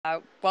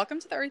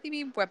Welcome to the Earthy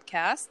Bee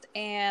webcast,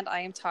 and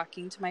I am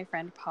talking to my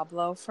friend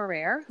Pablo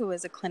Ferrer, who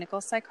is a clinical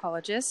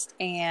psychologist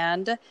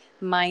and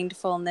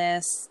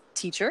mindfulness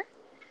teacher.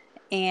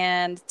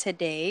 And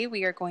today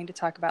we are going to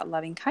talk about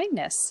loving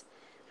kindness.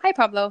 Hi,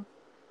 Pablo.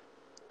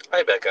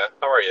 Hi, Becca.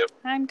 How are you?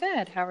 I'm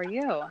good. How are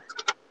you?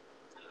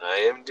 I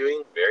am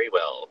doing very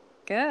well.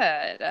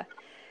 Good.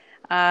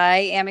 I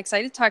am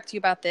excited to talk to you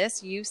about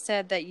this. You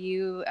said that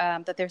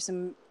that there's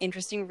some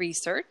interesting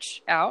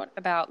research out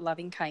about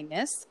loving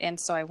kindness, and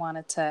so I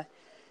wanted to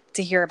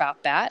hear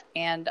about that.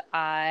 And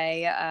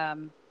I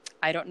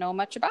don't know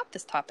much about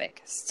this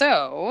topic,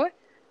 so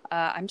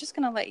I'm just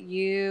going to let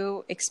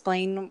you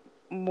explain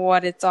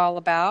what it's all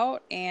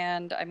about.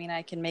 And I mean,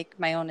 I can make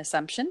my own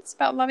assumptions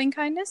about loving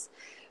kindness,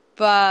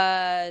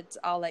 but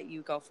I'll let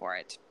you go for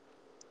it.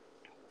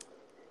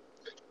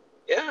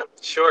 Yeah,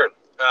 sure.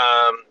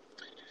 Um,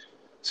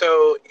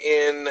 so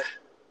in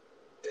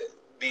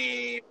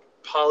the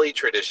Pali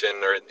tradition,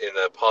 or in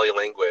the Pali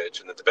language,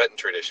 in the Tibetan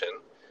tradition,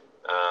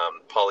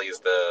 Pali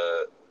is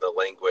the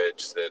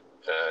language that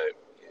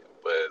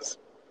was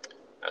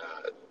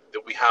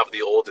that we have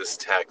the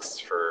oldest texts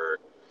for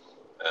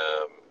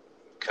um,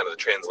 kind of the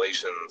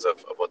translations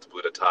of what the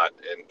Buddha taught.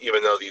 And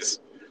even though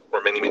these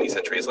were many, many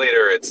centuries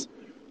later, it's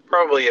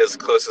probably as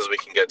close as we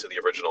can get to the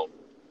original.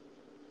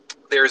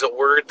 There's a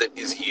word that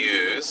is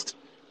used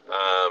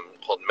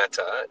called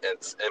metta.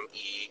 It's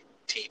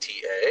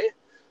Metta.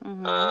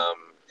 Mm-hmm.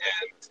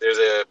 And there's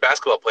a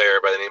basketball player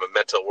by the name of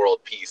Metta World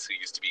Peace who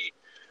used to be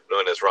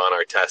known as Ron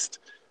Artest.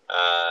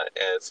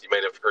 And so you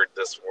might have heard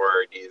this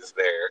word used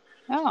there.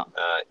 Oh,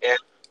 And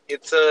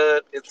it's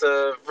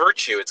a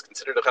virtue. It's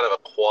considered a kind of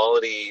a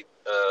quality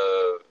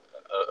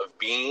of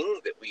being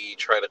that we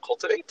try to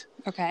cultivate.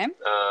 okay.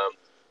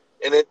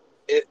 And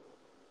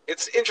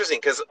it's interesting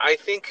because I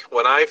think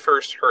when I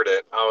first heard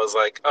it, I was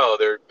like, oh,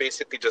 they're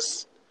basically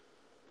just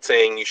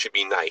saying you should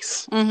be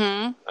nice.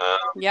 Mm-hmm.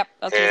 Yep,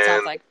 that's what it sounds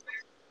And like.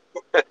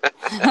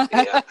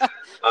 yeah,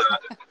 uh,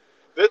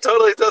 it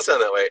totally does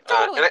sound that way.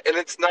 Totally. And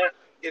it's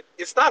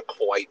not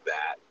quite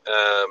that.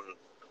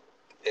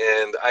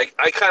 And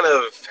I kind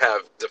of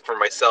have, for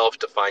myself,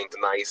 defined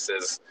nice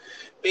as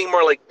being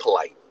more like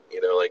polite,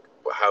 like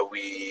how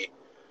we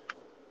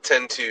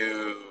tend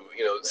to,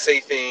 say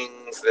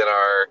things that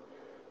are,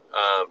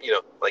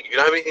 like if you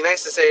don't have anything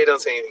nice to say,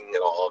 don't say anything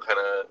at all, kind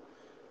of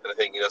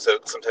thing, so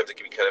sometimes it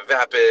can be kind of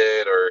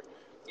vapid or,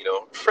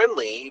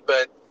 friendly,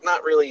 but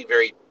not really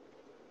very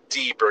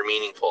deep or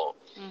meaningful.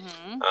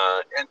 Mm-hmm.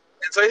 And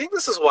so I think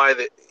this is why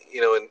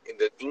in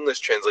the English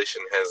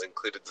translation has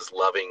included this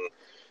loving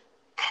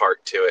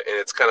part to it, and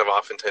it's kind of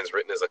oftentimes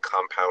written as a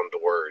compound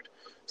word.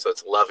 So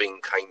it's loving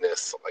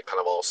kindness, like kind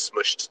of all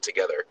smushed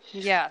together,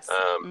 Yes.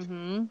 um,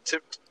 Mm-hmm.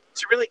 to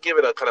really give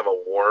it a kind of a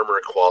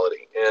warmer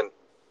quality. And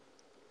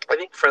I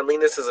think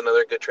friendliness is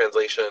another good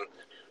translation.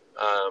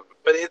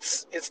 But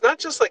it's not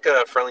just like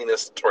a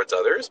friendliness towards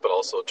others, but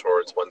also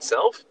towards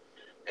oneself,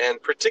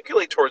 and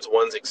particularly towards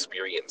one's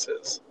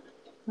experiences.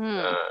 Hmm.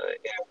 And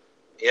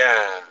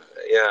yeah,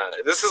 yeah.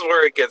 This is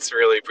where it gets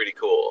really pretty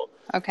cool.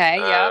 Okay.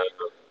 Yep.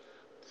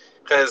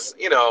 Because,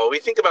 we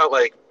think about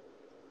like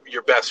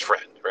your best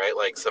friend, right?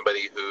 Like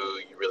somebody who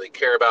you really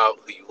care about,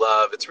 who you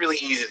love. It's really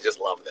easy to just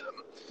love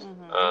them.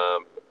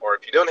 Mm-hmm. Or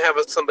if you don't have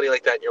somebody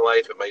like that in your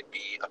life, it might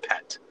be a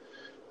pet.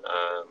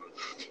 Um,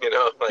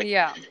 like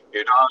Yeah.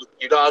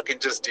 your dog can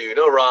just do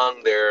no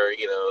wrong. They're,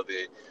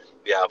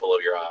 the apple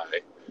of your eye.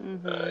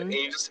 And Mm-hmm.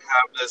 you just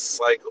have this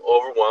like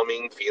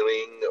overwhelming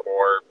feeling,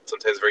 or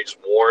sometimes very just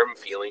warm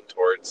feeling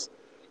towards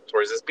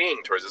this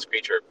being, towards this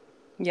creature.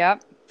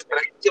 Yep. And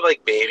I feel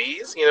like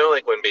babies,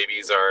 like when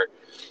babies are,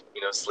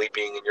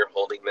 sleeping and you're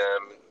holding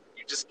them,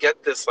 you just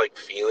get this like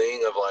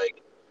feeling of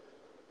like,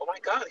 oh my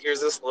God, here's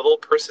this little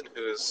person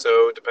who's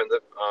so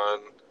dependent on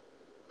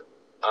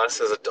us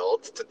as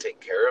adults to take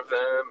care of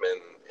them,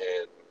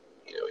 and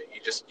you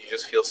just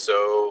feel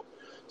so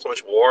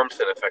much warmth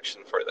and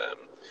affection for them.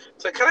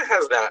 So it kind of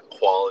has that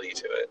quality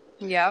to it.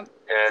 Yep.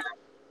 And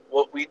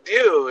what we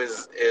do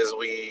is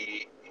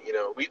we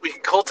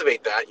can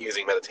cultivate that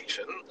using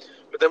meditation,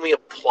 but then we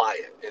apply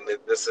it. And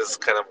this is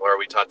kind of where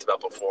we talked about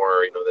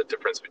before, the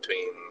difference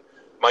between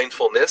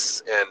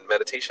mindfulness and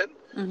meditation.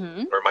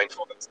 Mm-hmm. Where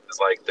mindfulness is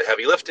like the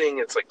heavy lifting,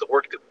 it's like the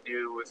work that we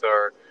do with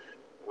our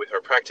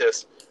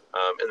practice,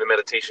 and the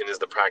meditation is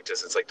the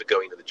practice. It's like the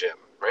going to the gym,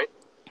 right?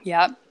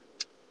 Yep.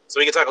 So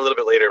we can talk a little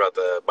bit later about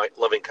the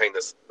loving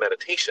kindness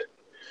meditation.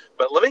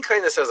 But loving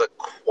kindness as a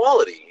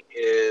quality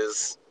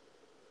is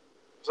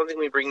something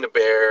we bring to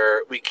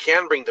bear. We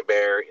can bring to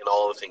bear in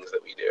all the things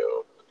that we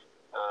do.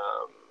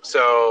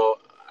 So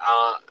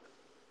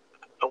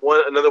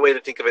another way to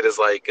think of it is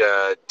like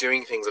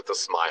doing things with a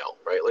smile,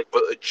 right? Like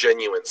a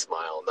genuine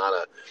smile, not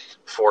a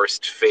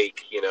forced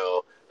fake.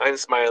 I'm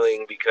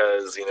smiling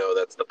because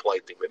that's the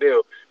polite thing to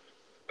do,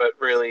 but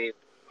really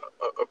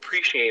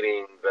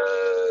appreciating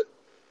the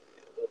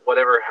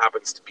whatever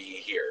happens to be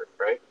here,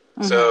 right?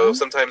 So Mm-hmm.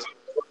 sometimes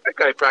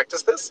I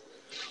practice this.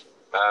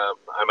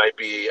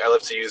 I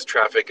love to use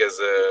traffic as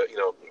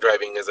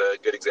driving as a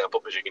good example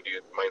because you can do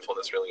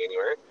mindfulness really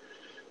anywhere.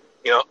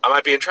 I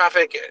might be in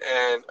traffic,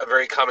 and a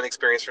very common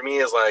experience for me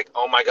is like,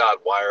 oh my God,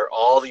 why are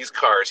all these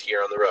cars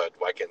here on the road?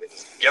 Why can't they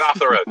just get off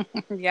the road?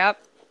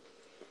 Yep.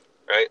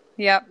 Right?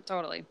 Yep.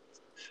 Totally.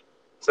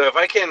 So if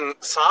I can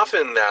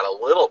soften that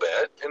a little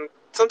bit, and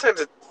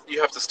sometimes you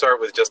have to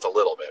start with just a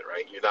little bit,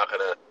 right? You're not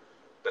going to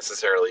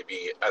necessarily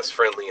be as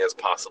friendly as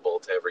possible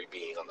to every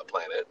being on the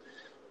planet.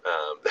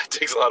 That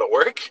takes a lot of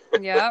work,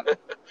 Yep.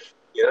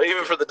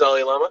 even for the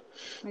Dalai Lama.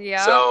 Yep.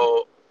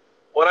 So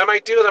what I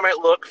might do is I might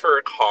look for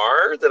a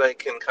car that I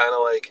can kind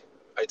of like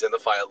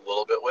identify a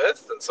little bit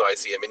with. And so I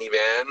see a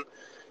minivan,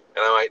 and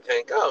I might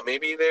think, oh,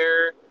 maybe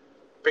they're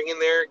bringing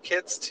their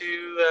kids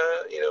to,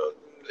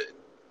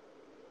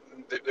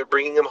 they're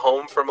bringing them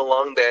home from a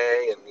long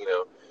day,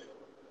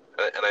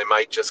 and I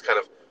might just kind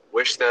of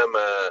wish them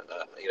a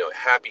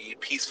happy,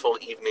 peaceful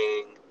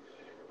evening,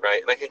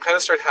 right? And I can kind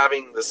of start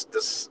having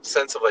this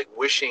sense of like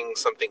wishing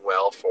something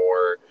well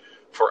for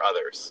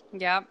others.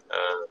 Yep.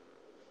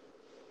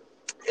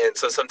 And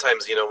so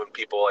sometimes, when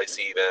people, I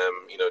see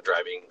them,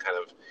 driving kind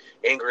of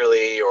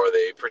angrily, or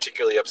they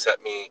particularly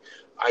upset me,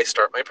 I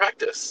start my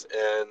practice.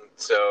 And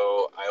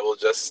so I will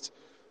just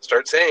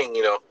start saying,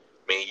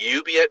 may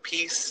you be at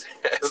peace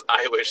as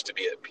I wish to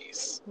be at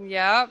peace.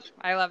 Yep.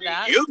 I love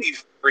that. May you be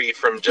free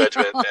from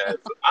judgment as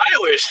I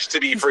wish to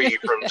be free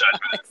from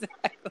judgment.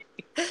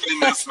 Exactly. In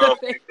this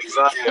moment.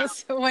 Exactly.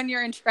 So when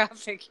you're in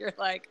traffic, you're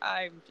like,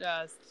 I'm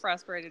just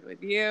frustrated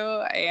with you.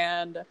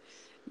 And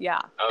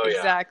yeah, oh,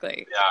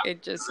 exactly. Yeah.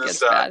 It just Is this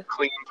gets bad.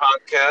 clean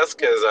podcast?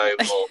 Because I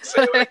won't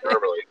say what I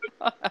normally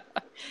do.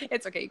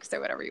 It's okay. You can say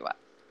whatever you want.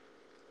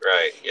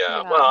 Right.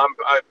 Yeah. Yeah. Well,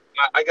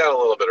 I got a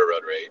little bit of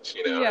road rage.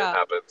 It Yeah.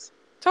 happens.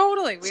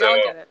 Totally. We all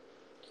get it.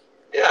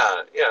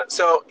 Yeah. Yeah.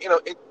 So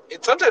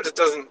it sometimes it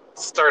doesn't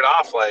start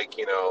off like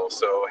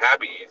so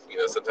happy.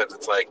 Sometimes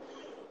it's like,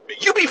 may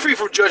you be free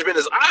from judgment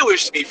as I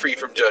wish to be free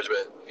from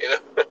judgment.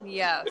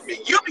 Yes. May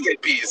you be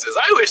at peace as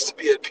I wish to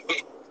be at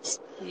peace.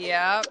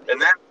 Yeah.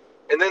 And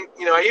then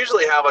I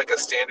usually have like a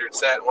standard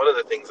set. One of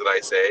the things that I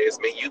say is,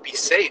 may you be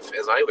safe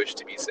as I wish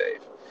to be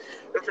safe.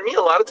 And for me,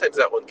 a lot of times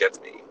that one gets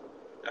me.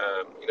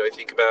 I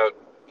think about,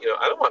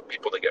 I don't want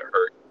people to get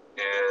hurt,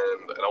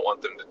 and I don't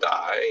want them to die.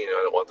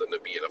 I don't want them to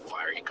be in a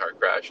fiery car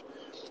crash.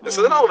 And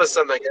so then all of a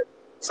sudden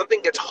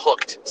something gets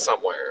hooked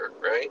somewhere,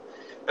 right?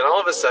 And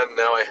all of a sudden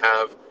now I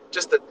have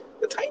just the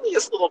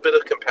tiniest little bit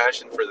of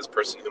compassion for this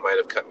person who might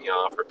have cut me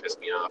off or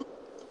pissed me off.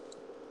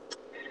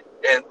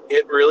 And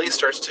it really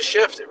starts to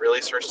shift. It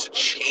really starts to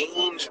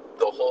change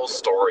the whole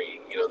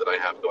story, that I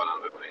have going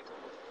on in my mind.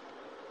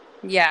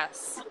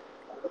 Yes.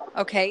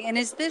 Okay. And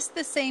is this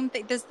the same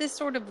thing? Does this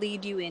sort of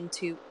lead you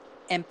into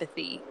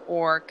empathy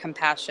or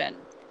compassion?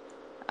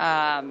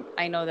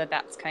 I know that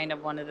that's kind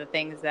of one of the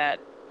things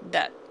that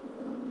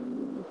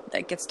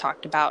gets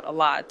talked about a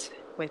lot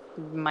with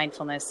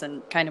mindfulness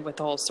and kind of with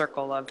the whole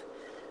circle of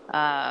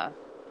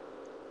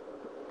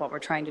what we're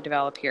trying to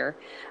develop here.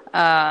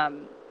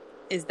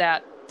 Is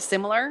that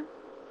similar?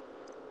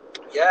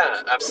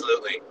 Yeah,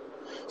 absolutely.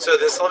 So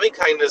this loving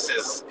kindness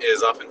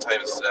is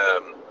oftentimes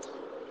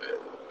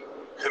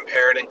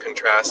compared and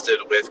contrasted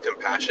with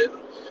compassion,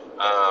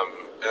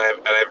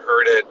 and I've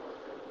heard it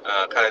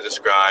kind of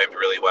described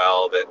really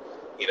well that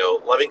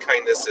loving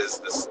kindness is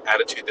this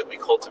attitude that we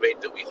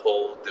cultivate, that we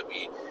hold, that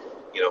we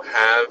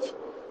have,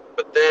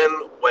 but then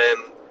when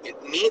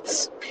it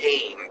meets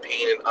pain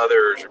in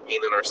others or pain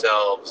in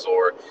ourselves,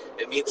 or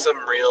it meets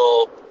some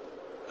real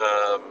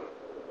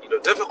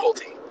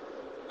difficulty,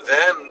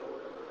 then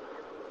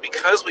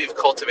because we've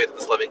cultivated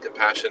this loving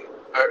compassion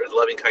or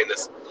loving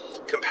kindness,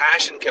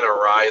 compassion can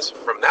arise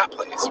from that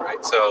place,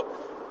 right? So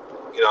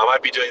I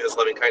might be doing this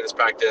loving kindness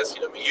practice,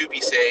 may you be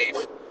safe,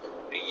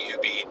 may you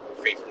be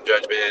free from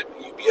judgment,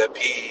 may you be at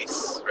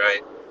peace,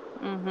 right?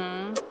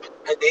 Mm-hmm.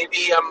 And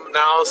maybe I'm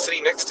now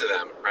sitting next to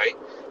them, right?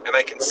 And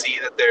I can see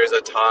that there's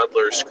a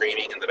toddler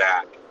screaming in the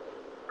back,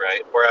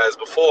 right? Whereas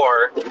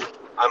before,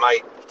 I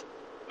might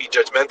be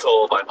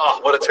judgmental, like, oh,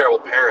 what a terrible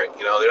parent,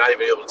 they're not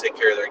even able to take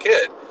care of their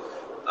kid.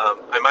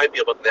 I might be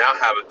able to now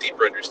have a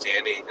deeper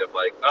understanding of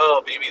like,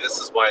 oh, maybe this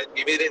is why,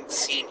 maybe they didn't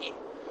see me.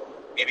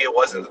 Maybe it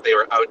wasn't that they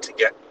were out to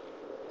get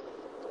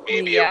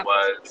me. Maybe it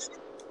was,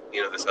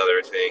 this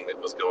other thing that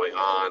was going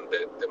on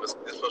that was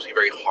supposed to be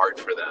very hard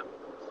for them,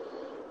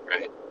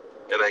 right?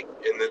 And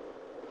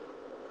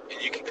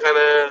you can kind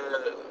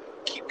of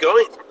keep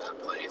going from that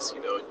place,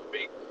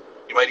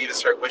 you might even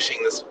start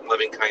wishing this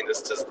loving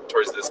kindness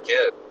towards this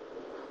kid.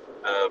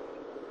 And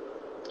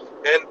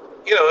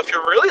if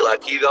you're really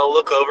lucky, they'll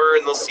look over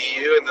and they'll see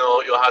you, and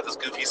you'll have this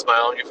goofy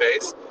smile on your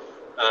face.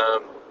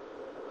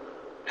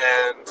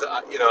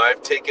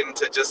 I've taken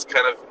to just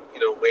kind of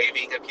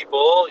waving at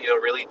people,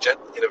 really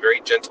in a very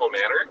gentle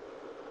manner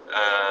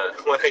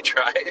when I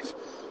drive,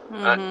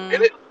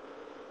 and it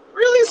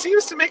really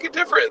seems to make a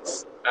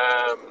difference.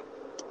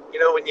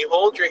 When you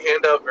hold your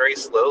hand out very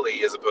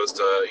slowly, as opposed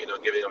to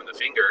giving them the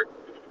finger,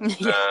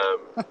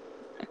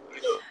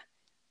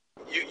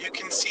 you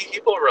can see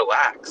people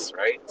relax,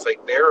 right? It's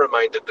like they're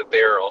reminded that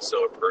they're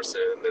also a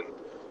person, and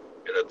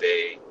that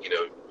they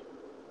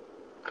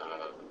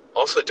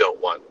also don't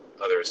want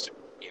others to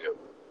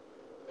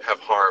have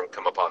harm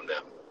come upon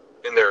them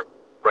in their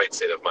right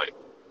state of mind.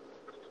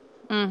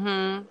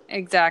 Mm-hmm.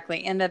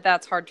 Exactly. And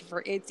that's hard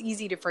it's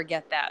easy to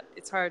forget that.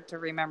 It's hard to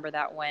remember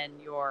that when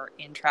you're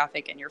in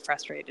traffic and you're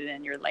frustrated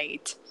and you're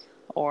late,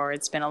 or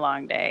it's been a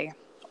long day,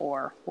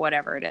 or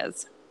whatever it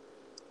is.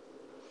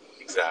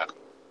 Exactly.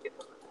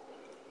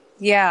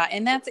 Yeah,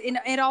 and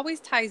it always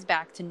ties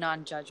back to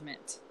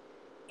non-judgment.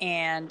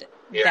 And that's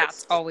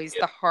Yes. always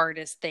Yeah. the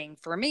hardest thing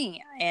for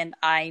me. And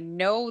I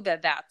know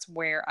that that's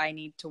where I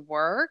need to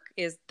work,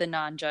 is the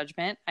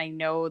non-judgment. I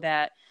know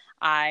that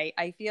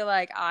I feel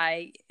like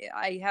I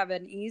have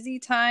an easy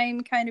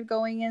time kind of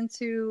going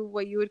into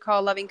what you would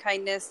call loving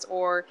kindness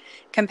or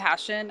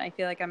compassion. I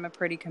feel like I'm a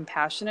pretty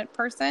compassionate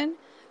person.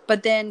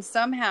 But then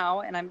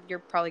somehow, and you're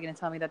probably going to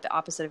tell me that the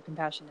opposite of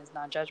compassion is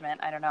non-judgment.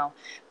 I don't know.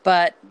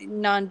 But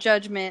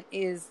non-judgment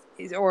is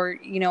or,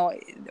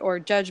 or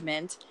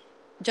judgment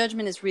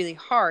is really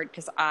hard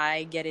because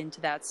I get into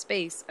that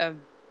space of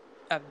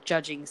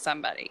judging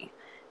somebody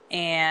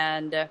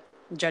and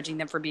judging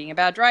them for being a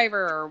bad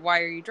driver, or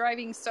why are you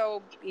driving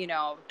so,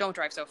 don't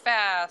drive so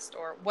fast,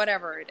 or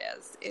whatever it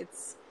is.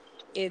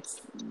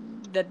 It's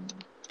that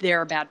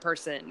they're a bad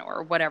person,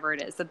 or whatever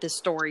it is that this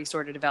story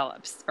sort of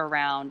develops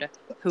around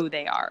who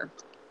they are.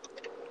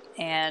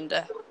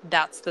 And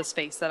that's the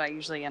space that I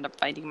usually end up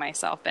finding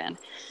myself in.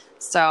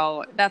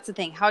 So that's the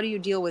thing. How do you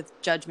deal with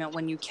judgment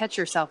when you catch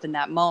yourself in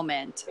that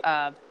moment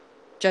of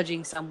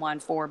judging someone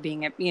for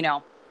being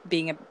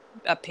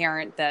a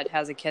parent that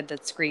has a kid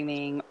that's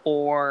screaming,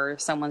 or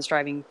someone's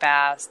driving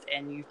fast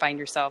and you find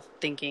yourself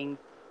thinking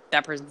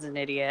that person's an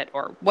idiot,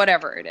 or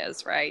whatever it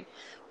is, right?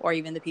 Or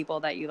even the people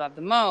that you love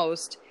the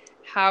most.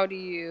 How can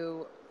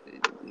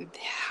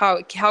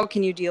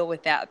you deal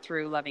with that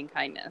through loving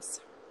kindness?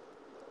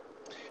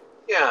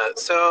 Yeah,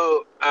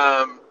 so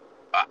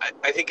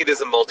I think it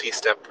is a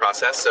multi-step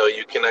process. So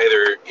you can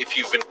either, if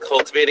you've been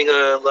cultivating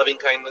a loving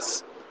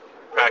kindness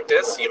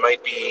practice, you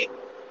might be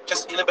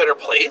just in a better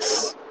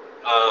place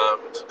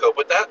to cope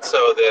with that.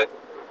 So that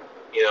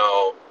you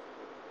know,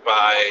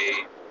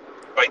 by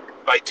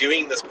by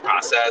doing this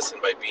process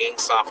and by being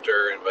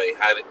softer and by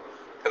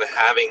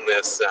having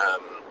this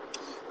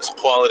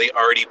quality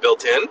already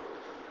built in,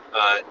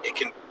 it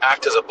can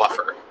act as a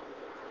buffer.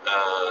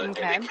 And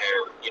Okay. it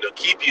can,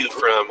 keep you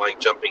from like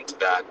jumping to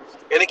that,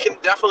 and it can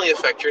definitely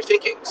affect your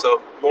thinking.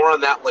 So more on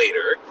that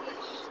later.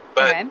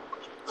 But Okay.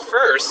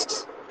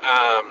 first,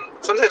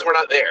 sometimes we're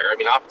not there. I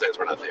mean, oftentimes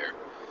we're not there.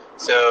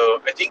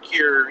 So I think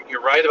you're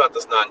right about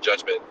this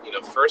non-judgment.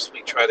 First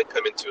we try to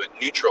come into a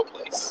neutral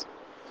place,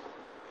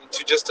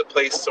 into just a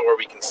place so where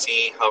we can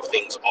see how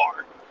things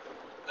are,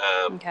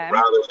 Okay.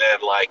 rather than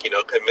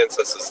convince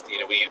us as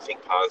we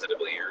think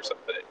positively or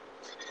something.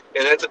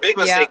 And that's a big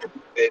Yeah. mistake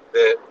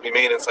that we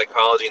made in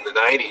psychology in the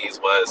 90s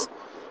was,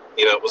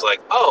 it was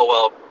like, oh,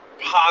 well,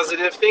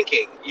 positive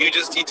thinking. You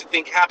just need to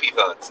think happy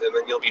thoughts and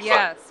then you'll be fine.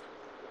 Yes.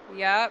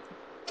 Yep.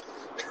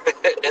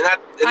 and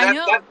I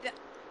know.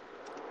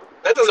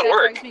 that doesn't That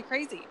work. drives me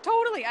crazy.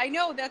 Totally. I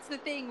know. That's the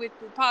thing with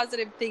the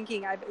positive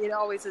thinking. It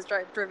always has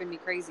driven me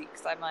crazy,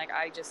 because I'm like,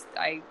 I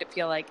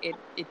feel like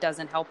it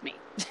doesn't help me.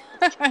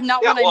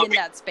 Not when I'm in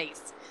that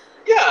space.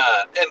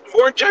 Yeah, and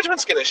more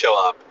judgment's going to show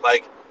up.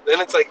 Like, then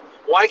it's like,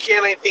 why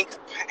can't I think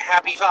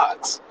happy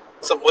thoughts?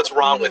 So what's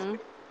wrong with me,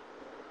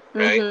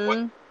 right?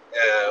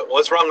 Mm-hmm.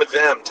 What's wrong with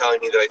them telling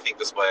me that I think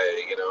this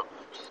way?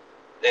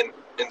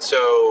 And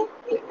so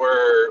what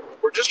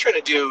we're just trying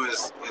to do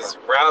is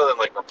rather than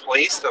like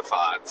replace the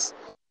thoughts,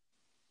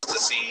 to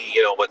see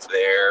what's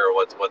there,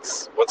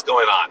 what's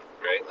going on,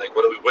 right? Like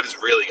what is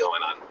really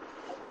going on,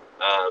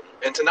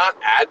 and to not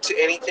add to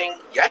anything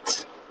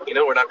yet.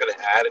 We're not going to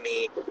add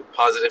any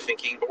positive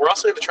thinking, but we're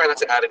also going to try not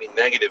to add any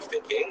negative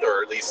thinking,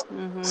 or at least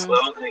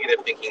slow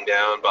negative thinking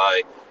down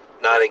by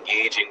not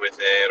engaging with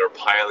it or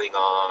piling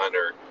on,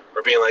 or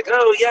being like,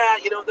 oh yeah,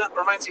 that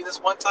reminds me of this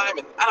one time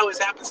and that always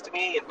happens to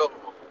me and blah blah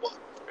blah blah.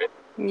 Right?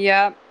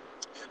 Yeah.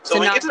 So To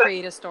when we not get to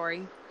create a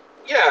story.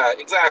 yeah,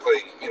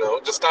 exactly.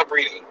 Just stop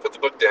reading, put the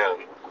book down,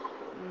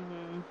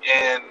 Mm-hmm.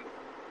 and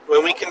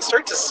when we can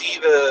start to see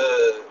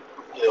the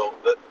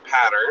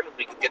pattern,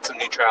 we can get some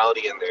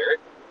neutrality in there.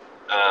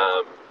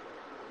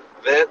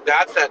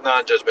 That's that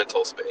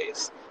non-judgmental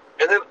space,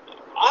 and then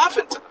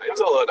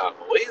oftentimes, although not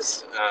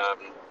always,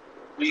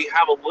 we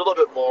have a little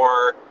bit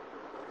more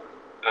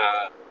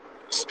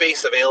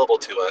space available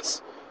to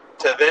us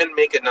to then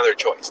make another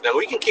choice. Now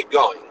we can keep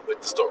going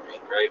with the story,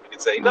 right? We can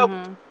say, nope,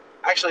 Mm-hmm.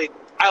 actually,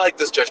 I like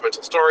this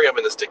judgmental story. I'm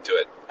going to stick to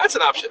it. That's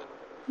an option,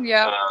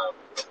 Yeah.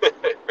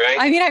 right?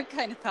 I mean, I've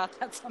kind of thought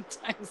that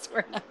sometimes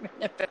when I'm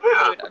in a bad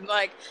mood. I'm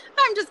like,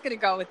 I'm just going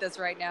to go with this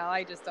right now.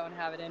 I just don't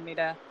have it in me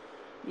to,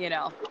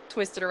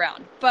 twist it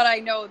around. But I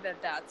know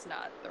that that's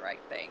not the right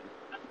thing.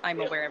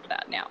 I'm aware of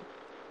that now.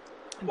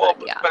 Well,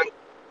 But, yeah.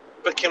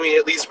 but can we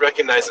at least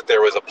recognize that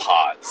there was a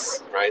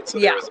pause, right? So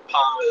there was a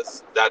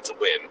pause. That's a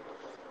win.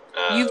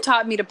 You've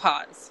taught me to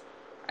pause.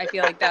 I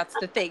feel like that's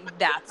the thing.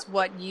 That's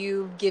what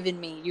you've given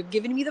me. You've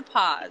given me the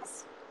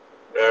pause.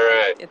 All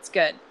right. It's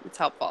good. It's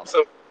helpful.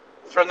 So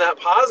from that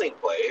pausing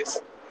place,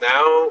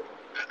 now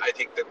I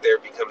think that there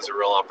becomes a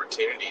real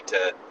opportunity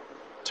to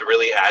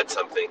really add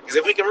something. Because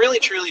if we can really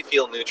truly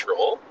feel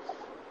neutral,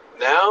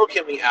 now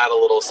can we add a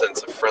little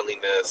sense of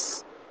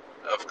friendliness,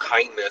 of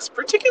kindness,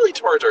 particularly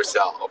towards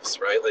ourselves,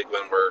 right? Like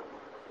when we're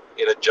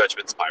in a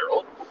judgment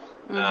spiral.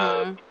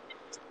 Um,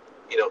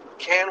 Mm-hmm.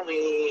 can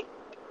we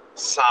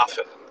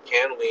soften?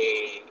 Can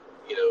we,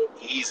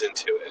 ease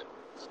into it?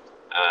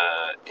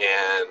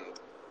 And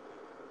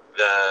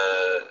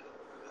the,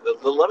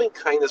 the loving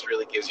kindness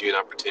really gives you an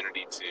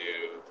opportunity to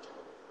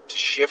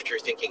shift your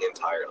thinking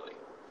entirely.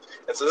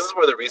 And so this is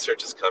where the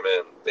research has come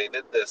in. They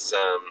did this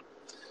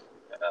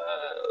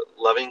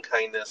loving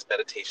kindness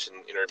meditation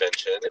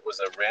intervention. It was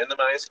a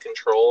randomized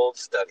controlled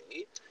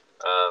study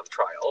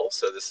trial.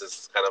 So this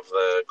is kind of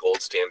the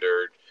gold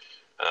standard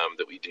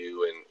that we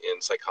do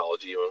in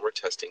psychology when we're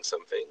testing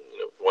something.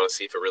 We want to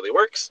see if it really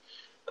works.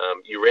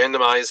 You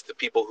randomize the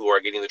people who are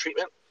getting the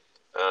treatment.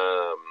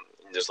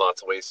 There's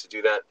lots of ways to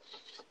do that,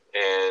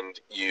 and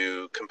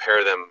you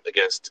compare them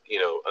against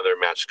other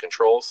matched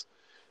controls,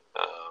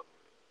 um,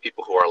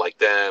 people who are like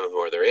them, who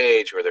are their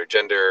age, who are their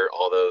gender,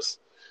 all those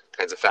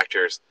kinds of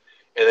factors,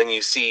 and then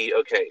you see,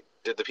 okay,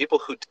 did the people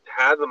who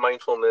had the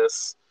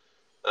mindfulness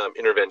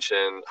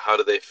intervention, how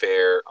do they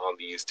fare on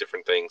these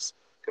different things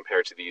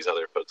compared to these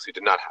other folks who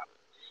did not have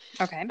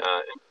it? Okay.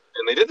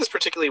 And they did this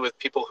particularly with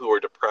people who were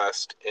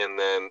depressed and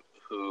then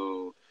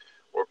who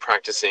were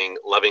practicing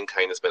loving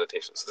kindness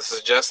meditation. So this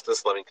is just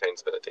this loving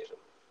kindness meditation.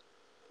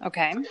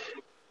 Okay.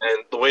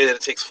 And the way that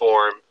it takes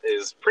form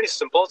is pretty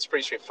simple. It's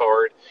pretty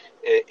straightforward.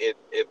 It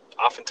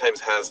oftentimes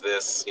has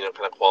this,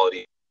 kind of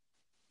quality,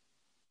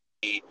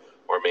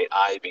 or may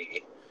I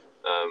be.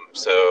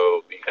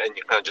 So you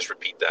kind of just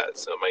repeat that.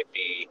 So it might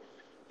be,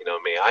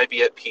 may I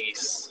be at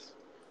peace.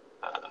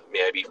 May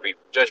I be free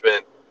from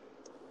judgment.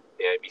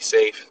 May I be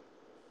safe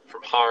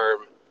from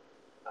harm.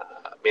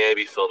 May I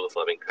be filled with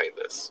loving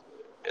kindness.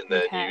 And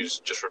then Okay. you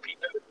just repeat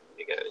that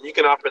again. And you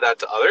can offer that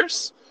to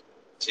others.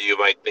 So you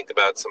might think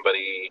about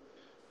somebody,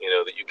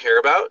 that you care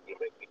about. You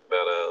might think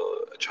about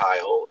a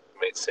child. You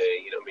might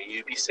say, may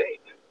you be safe.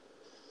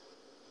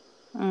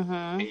 May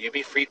Mm-hmm. you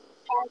be free from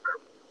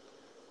harm.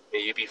 May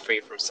you be free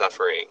from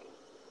suffering.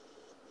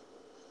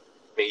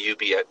 May you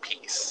be at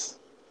peace.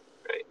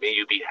 Right? May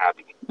you be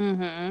happy.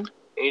 Mm-hmm. And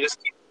you just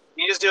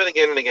do it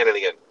again and again and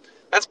again.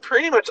 That's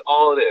pretty much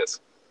all it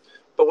is.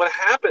 But what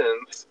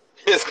happens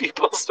is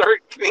people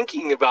start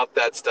thinking about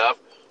that stuff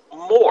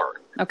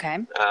more, Okay.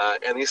 and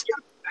they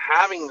start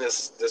having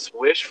this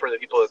wish for the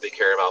people that they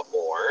care about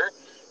more,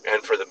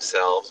 and for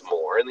themselves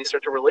more, and they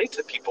start to relate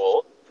to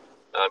people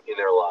in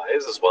their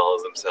lives as well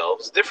as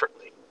themselves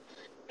differently.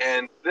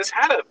 And this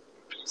had a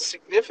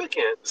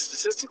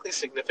statistically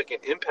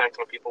significant impact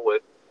on people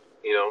with,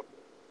 you know,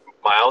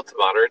 mild to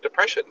moderate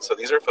depression. So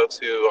these are folks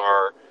who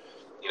are,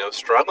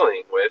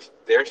 struggling with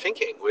their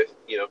thinking, with,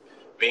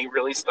 being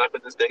really stuck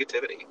with this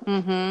negativity.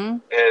 Mm-hmm.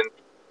 And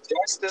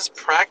just this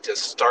practice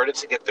started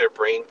to get their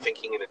brain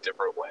thinking in a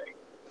different way.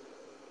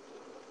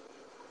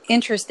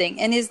 Interesting.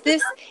 And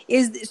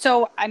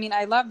I mean,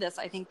 I love this.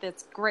 I think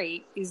that's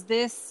great. Is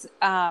this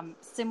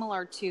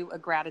similar to a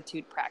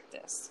gratitude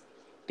practice?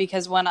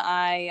 Because when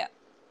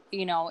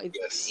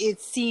Yes.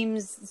 it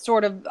seems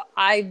sort of,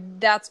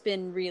 that's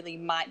been really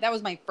that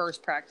was my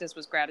first practice,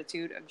 was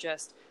gratitude, of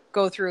just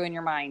go through in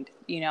your mind,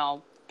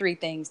 3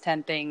 things,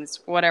 10 things,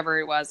 whatever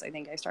it was. I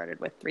think I started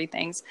with 3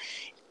 things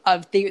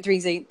of three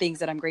things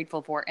that I'm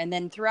grateful for. And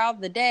then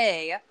throughout the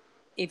day,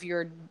 if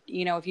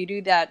if you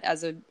do that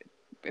as an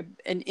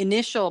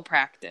initial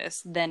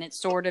practice, then it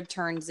sort of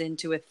turns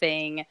into a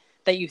thing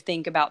that you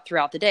think about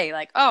throughout the day.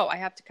 Like, oh, I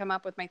have to come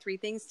up with my 3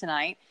 things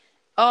tonight.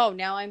 Oh,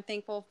 now I'm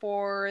thankful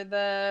for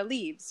the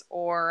leaves,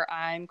 or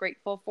I'm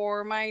grateful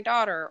for my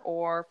daughter,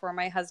 or for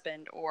my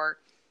husband, or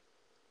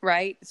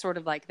right, sort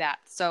of like that.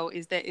 So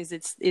is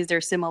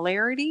there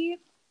similarity?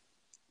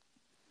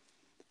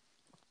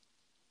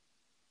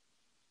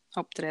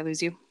 Oh, did I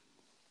lose you?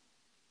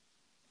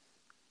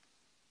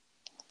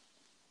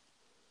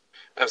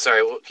 I'm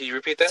sorry. Can you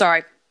repeat that?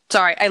 Sorry,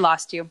 I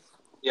lost you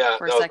Yeah.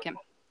 for a No. second.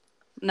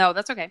 No,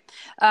 that's okay.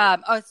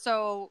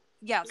 So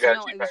yeah, so no,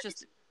 Gratitude it was practice.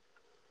 just,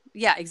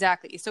 yeah,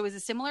 exactly. So is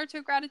it similar to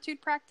a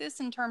gratitude practice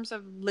in terms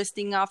of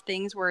listing off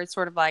things where it's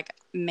sort of like,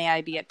 may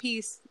I be at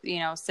peace?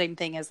 Same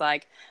thing as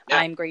like, Yeah.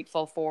 I'm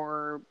grateful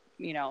for,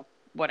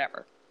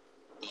 whatever.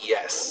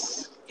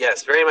 Yes.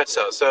 Yes. Very much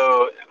so.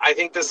 So I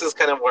think this is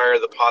kind of where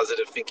the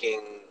positive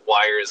thinking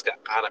wires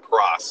got kind of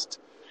crossed.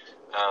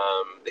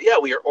 Yeah,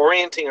 we are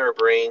orienting our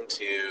brain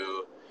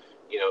to,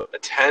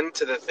 attend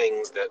to the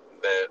things that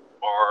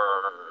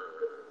are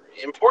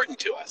important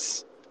to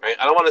us. Right.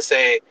 I don't want to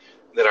say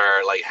that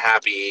are like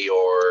happy,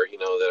 or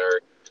that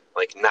are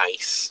like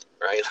nice.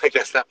 Right. Like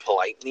that's that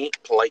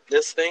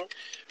politeness thing.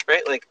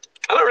 Right. Like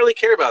I don't really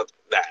care about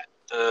that.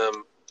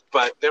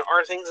 But there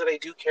are things that I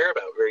do care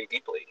about very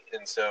deeply.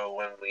 And so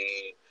when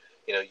we,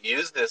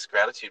 use this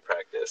gratitude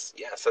practice,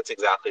 yes, that's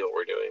exactly what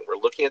we're doing. We're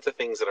looking at the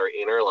things that are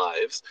in our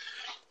lives,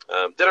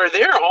 that are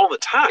there all the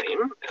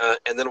time,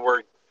 and then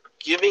we're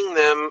giving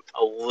them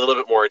a little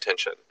bit more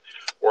attention.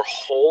 We're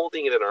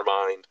holding it in our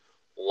mind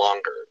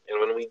longer. And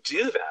when we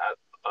do that,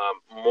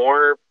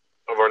 more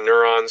of our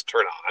neurons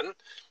turn on,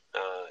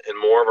 and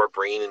more of our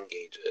brain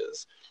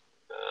engages,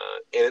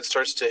 and it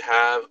starts to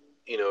have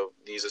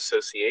these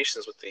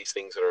associations with these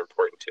things that are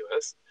important to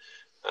us,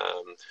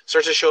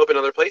 start to show up in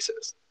other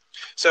places.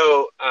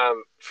 So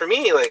for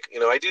me, like,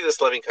 I do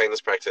this loving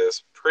kindness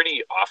practice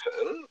pretty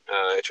often.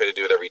 I try to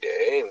do it every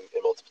day and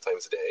multiple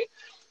times a day,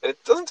 and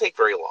it doesn't take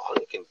very long.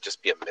 It can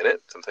just be a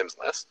minute, sometimes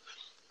less.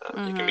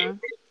 Mm-hmm. It can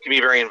be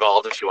very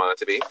involved if you want it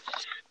to be.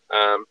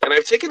 And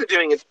I've taken to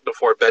doing it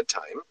before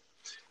bedtime,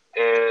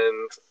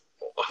 and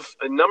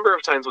a number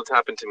of times what's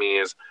happened to me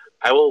is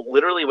I will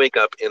literally wake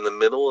up in the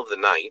middle of the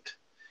night,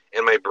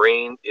 and my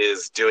brain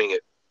is doing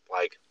it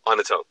like on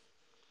its own.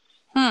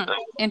 Hmm. Uh,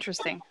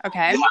 Interesting.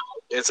 Okay. yeah,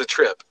 it's a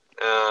trip.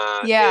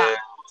 Yeah.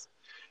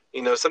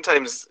 And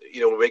sometimes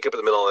we wake up in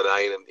the middle of the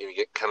night and you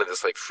get kind of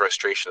this like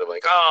frustration of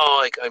like, oh,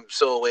 like I'm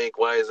so awake,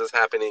 why is this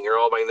happening? Or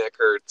oh, my neck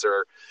hurts,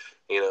 or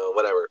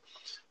whatever.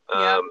 Yep.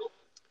 Um,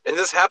 and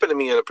this happened to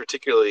me in a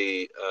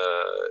particularly,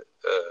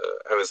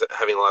 I was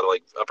having a lot of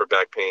like upper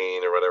back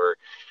pain or whatever,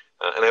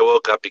 and I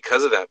woke up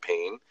because of that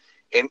pain,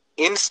 and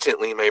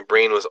instantly my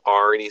brain was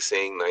already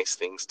saying nice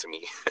things to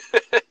me.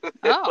 It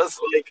Oh. was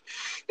like,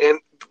 and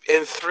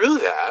and through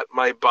that,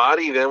 my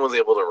body then was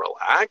able to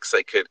relax.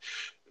 I could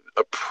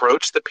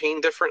approach the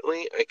pain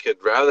differently. I could,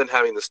 rather than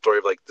having the story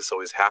of like this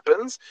always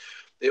happens,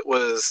 it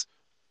was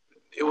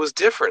it was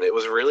different. It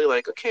was really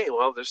like, okay,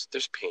 well, there's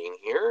pain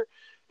here,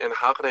 and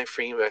how can I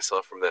free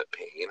myself from that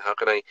pain? How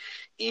can I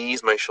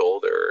ease my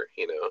shoulder?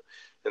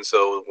 And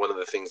so one of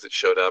the things that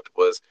showed up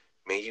was,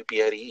 may you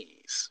be at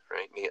ease,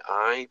 right? May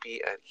I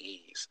be at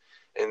ease.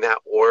 And that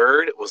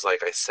word was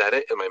like I said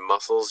it, and my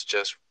muscles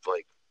just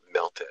like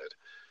melted.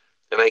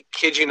 And I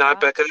kid you not,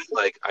 Wow. Becca,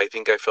 like I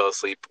think I fell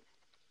asleep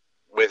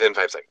within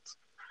 5 seconds.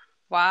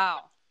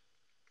 Wow.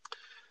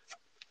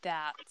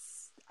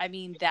 I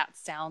mean, that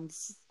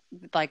sounds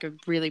like a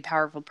really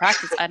powerful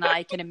practice. And I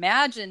actually can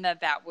imagine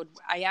that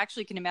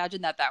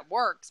that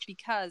works,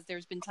 because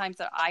there's been times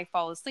that I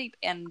fall asleep,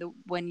 and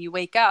when you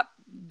wake up,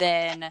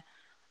 then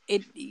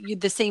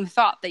the same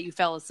thought that you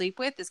fell asleep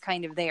with is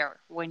kind of there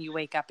when you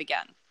wake up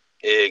again.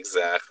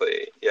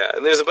 Exactly. Yeah,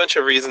 and there's a bunch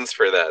of reasons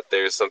for that.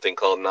 There's something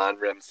called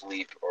non-REM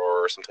sleep,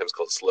 or sometimes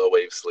called slow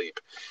wave sleep.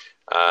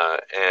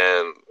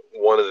 And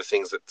one of the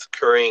things that's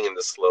occurring in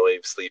the slow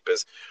wave sleep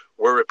is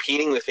we're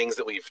repeating the things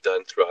that we've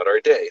done throughout our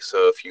day.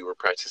 So if you were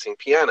practicing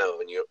piano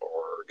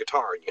or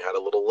guitar and you had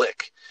a little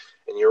lick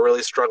and you're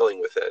really struggling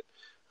with it,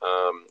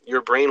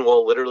 your brain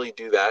will literally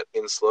do that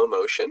in slow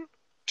motion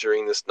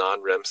during this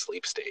non-REM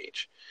sleep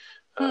stage.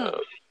 Hmm. Um,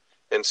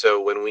 and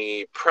so when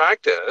we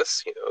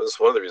practice, this is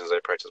one of the reasons I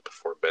practice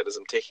before bed, is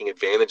I'm taking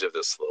advantage of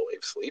this slow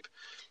wave sleep,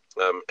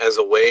 as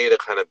a way to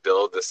kind of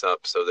build this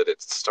up so that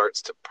it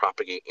starts to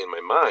propagate in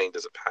my mind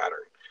as a pattern.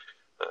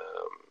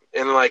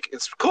 And like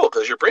it's cool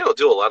because your brain will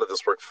do a lot of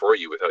this work for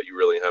you without you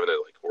really having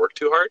to like work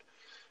too hard.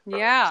 So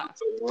Yeah.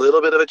 it's a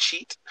little bit of a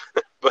cheat,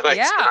 but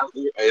Yeah.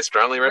 I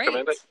strongly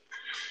recommend it.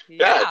 Great.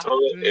 Yeah, Yeah.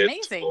 it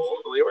Amazing.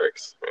 totally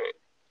works. Right.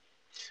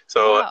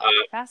 So Wow.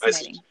 I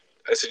Fascinating.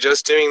 I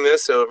suggest doing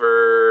this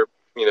over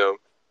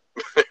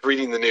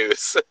reading the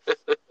news.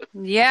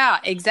 Yeah,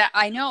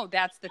 exactly. I know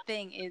that's the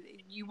thing is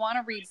you want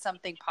to read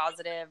something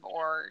positive,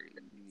 or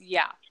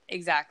yeah,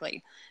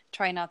 exactly.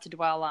 Try not to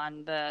dwell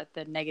on the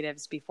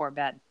negatives before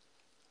bed.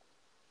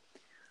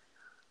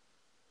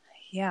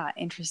 Yeah,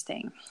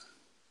 interesting.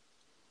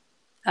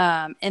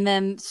 And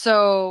then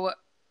so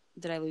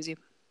did I lose you?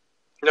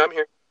 No, I'm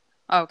here.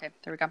 Oh, okay,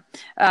 there we go.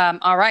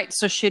 All right,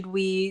 so should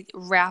we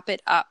wrap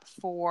it up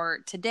for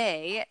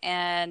today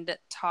and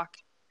talk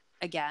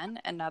again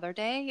another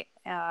day,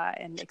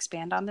 and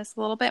expand on this a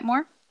little bit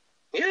more?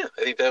 Yeah,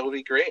 I think that would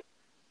be great.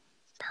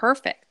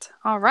 Perfect.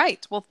 All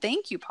right. Well,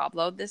 thank you,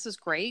 Pablo. This is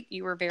great.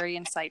 You were very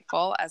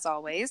insightful as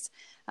always.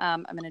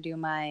 I'm going to do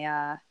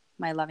my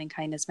loving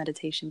kindness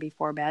meditation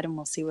before bed, and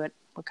we'll see what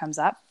comes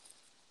up.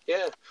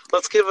 Yeah,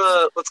 let's give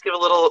a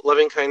little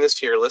loving kindness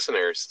to your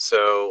listeners.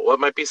 So, what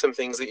might be some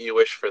things that you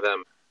wish for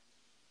them?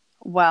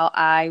 Well,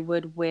 I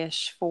would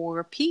wish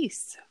for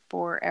peace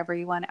for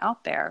everyone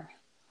out there,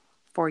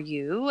 for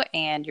you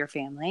and your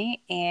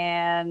family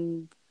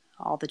and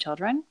all the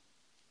children.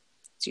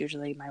 It's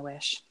usually my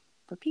wish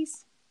for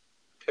peace.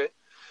 Okay,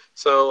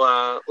 so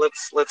How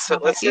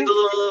about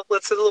you?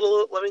 let's send a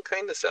little loving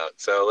kindness out.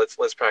 So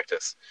let's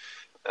practice.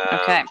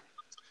 Okay.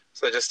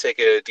 So just take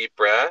a deep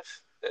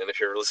breath, and if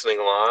you're listening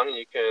along,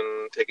 you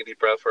can take a deep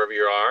breath wherever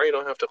you are. You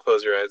don't have to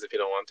close your eyes if you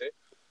don't want to.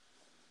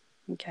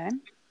 Okay.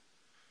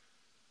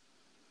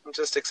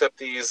 Just accept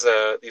these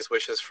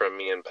wishes from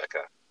me and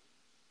Becca.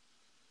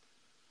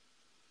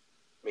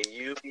 May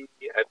you be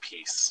at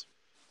peace.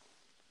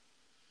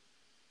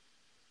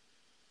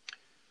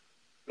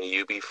 May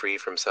you be free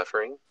from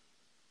suffering.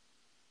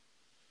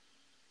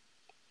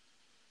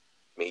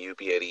 May you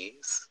be at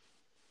ease.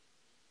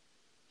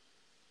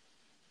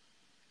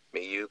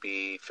 May you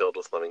be filled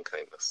with loving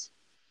kindness.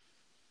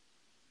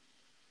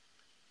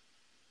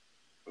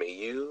 May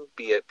you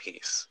be at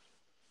peace.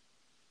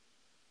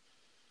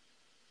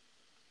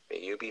 May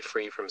you be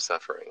free from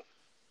suffering.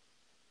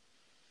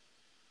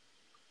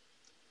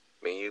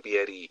 May you be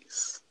at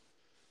ease.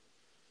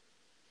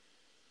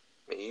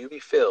 May you be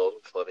filled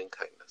with loving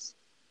kindness.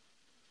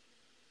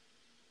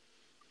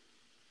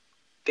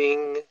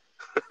 Ding.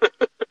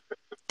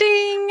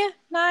 Ding! Usually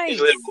a Nice.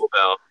 little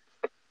bell.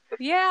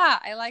 Yeah,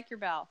 I like your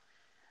bell.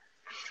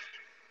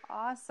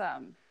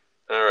 Awesome.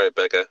 All right,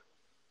 Becca.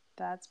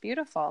 That's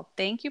beautiful.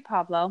 Thank you,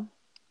 Pablo.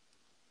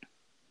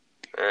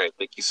 All right.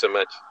 Thank you so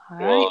much. All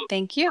Well, right.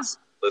 Thank you.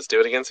 let's do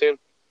it again soon.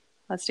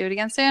 Let's do it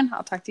again soon.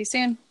 I'll talk to you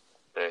soon.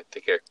 All right.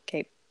 Take care.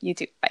 Okay. You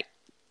too. Bye.